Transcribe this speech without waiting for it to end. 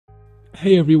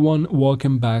Hey everyone,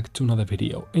 welcome back to another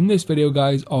video. In this video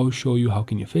guys, I'll show you how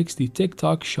can you fix the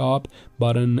TikTok shop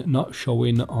button not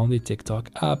showing on the TikTok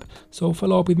app. So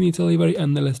follow up with me till the very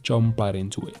end and let's jump right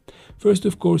into it. First,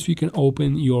 of course, you can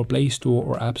open your Play Store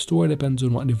or App Store, depends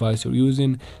on what device you're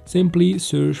using. Simply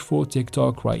search for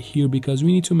TikTok right here because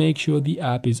we need to make sure the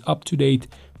app is up to date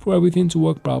for everything to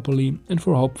work properly and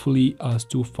for hopefully us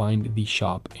to find the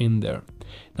shop in there.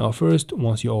 Now first,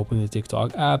 once you open the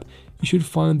TikTok app, you should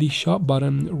find the shop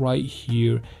button right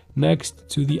here next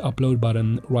to the upload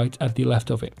button right at the left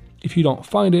of it. If you don't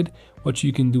find it, what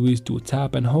you can do is to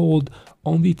tap and hold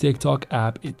on the TikTok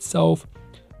app itself,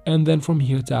 and then from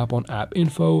here tap on app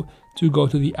info to go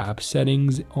to the app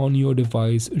settings on your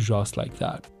device, just like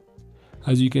that.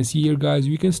 As you can see here guys,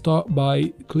 we can start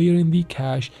by clearing the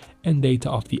cache and data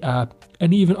of the app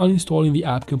and even uninstalling the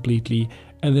app completely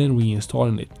and then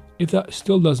reinstalling it. If that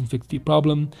still doesn't fix the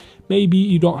problem, maybe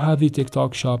you don't have the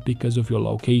TikTok shop because of your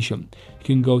location. You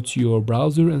can go to your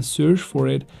browser and search for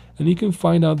it, and you can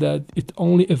find out that it's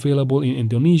only available in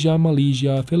Indonesia,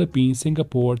 Malaysia, Philippines,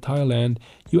 Singapore, Thailand,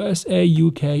 USA,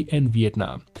 UK, and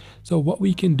Vietnam. So what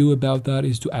we can do about that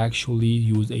is to actually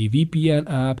use a VPN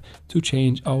app to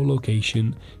change our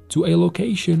location to a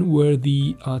location where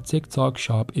the TikTok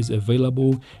shop is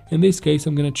available. In this case,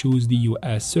 I'm going to choose the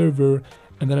US server,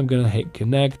 and then I'm gonna hit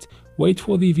connect, wait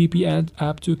for the VPN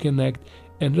app to connect,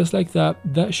 and just like that,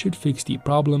 that should fix the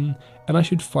problem, and I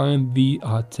should find the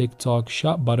TikTok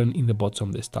shop button in the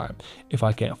bottom this time. If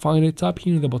I can't find it, tap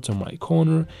here in the bottom right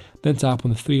corner, then tap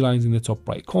on the three lines in the top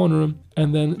right corner,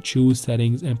 and then choose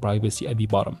settings and privacy at the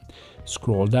bottom.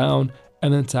 Scroll down,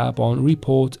 and then tap on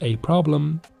report a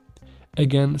problem.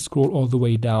 Again, scroll all the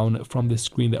way down from the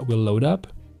screen that will load up.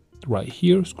 Right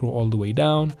here, scroll all the way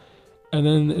down, and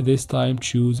then this time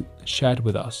choose chat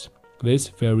with us, this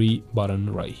very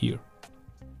button right here.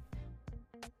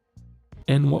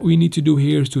 And what we need to do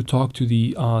here is to talk to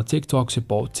the TikTok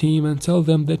support team and tell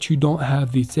them that you don't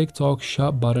have the TikTok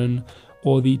shop button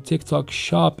or the TikTok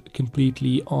shop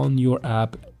completely on your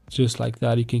app. Just like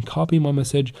that, you can copy my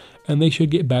message and they should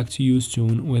get back to you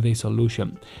soon with a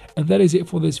solution. And that is it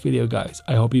for this video guys.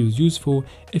 I hope it was useful.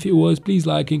 If it was, please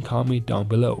like and comment down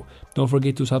below. Don't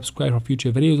forget to subscribe for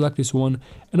future videos like this one.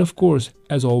 And of course,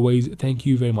 as always, thank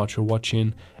you very much for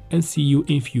watching and see you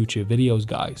in future videos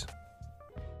guys.